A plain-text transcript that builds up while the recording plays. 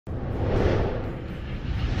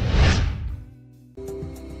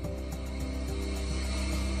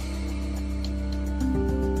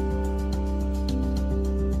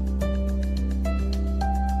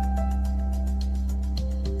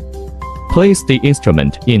Place the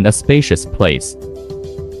instrument in a spacious place.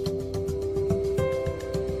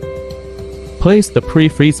 Place the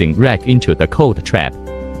pre-freezing rack into the cold trap.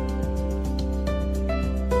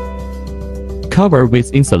 Cover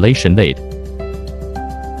with insulation lid.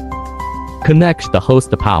 Connect the hose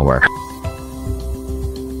to power.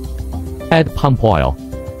 Add pump oil.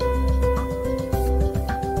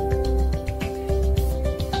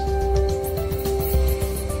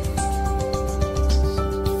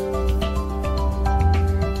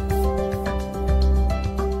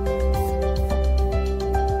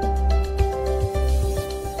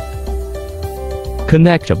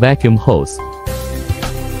 Connect a vacuum hose.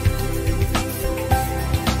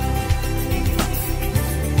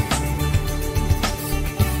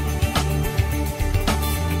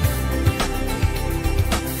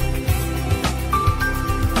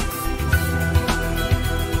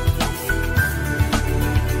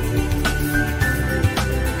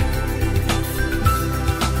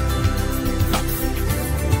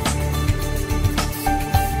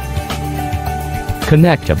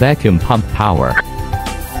 Connect a vacuum pump power.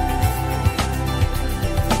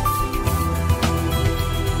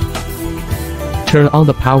 Turn on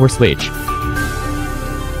the power switch.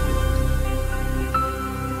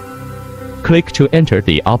 Click to enter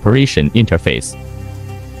the operation interface.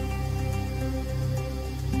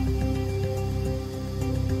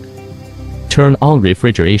 Turn on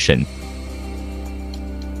refrigeration.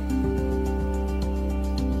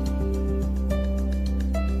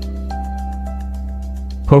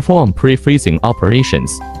 Perform pre-freezing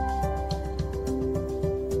operations.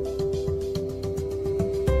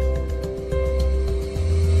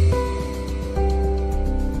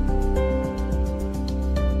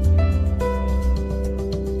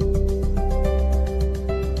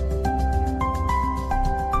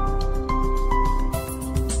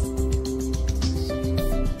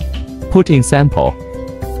 Put in sample.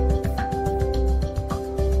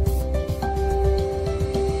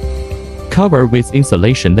 Cover with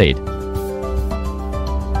insulation lid.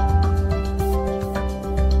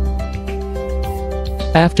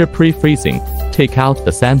 After pre-freezing, take out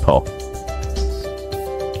the sample.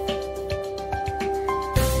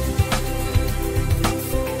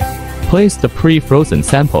 Place the pre-frozen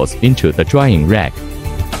samples into the drying rack.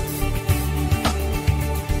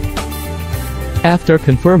 After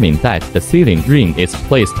confirming that the sealing ring is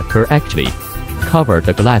placed correctly, cover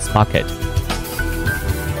the glass bucket.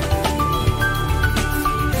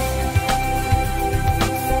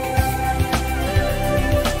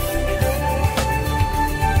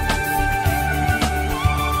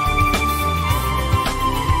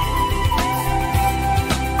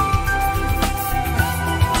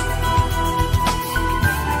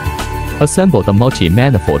 Assemble the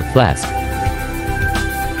multi-manifold flask.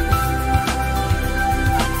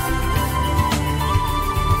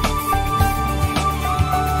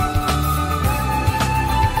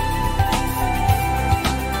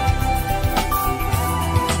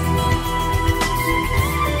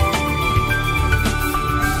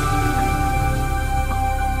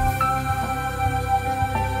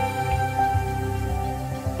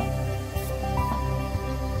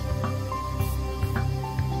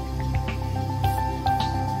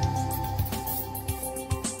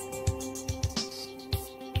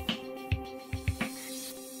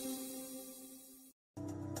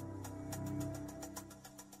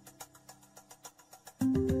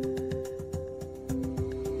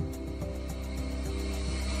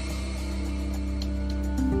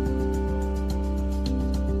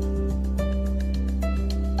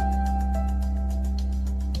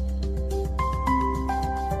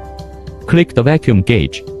 Click the vacuum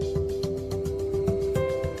gauge.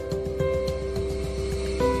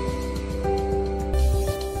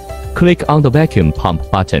 Click on the vacuum pump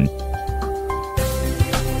button.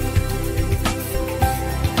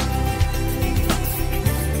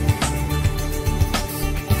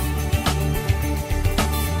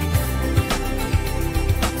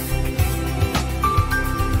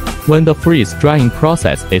 When the freeze drying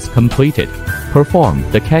process is completed, perform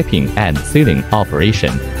the capping and sealing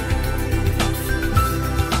operation.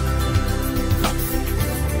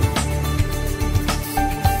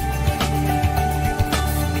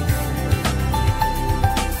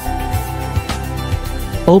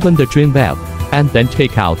 Open the drain valve, and then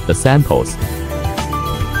take out the samples.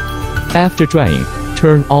 After drying,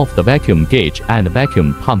 turn off the vacuum gauge and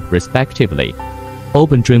vacuum pump respectively.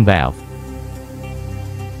 Open drain valve.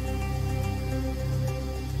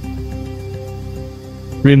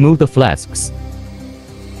 Remove the flasks.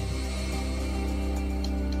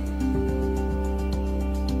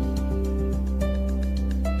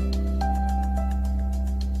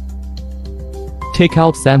 Take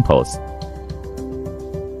out samples.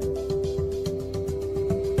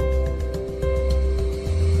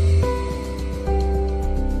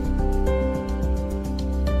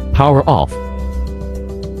 Power off.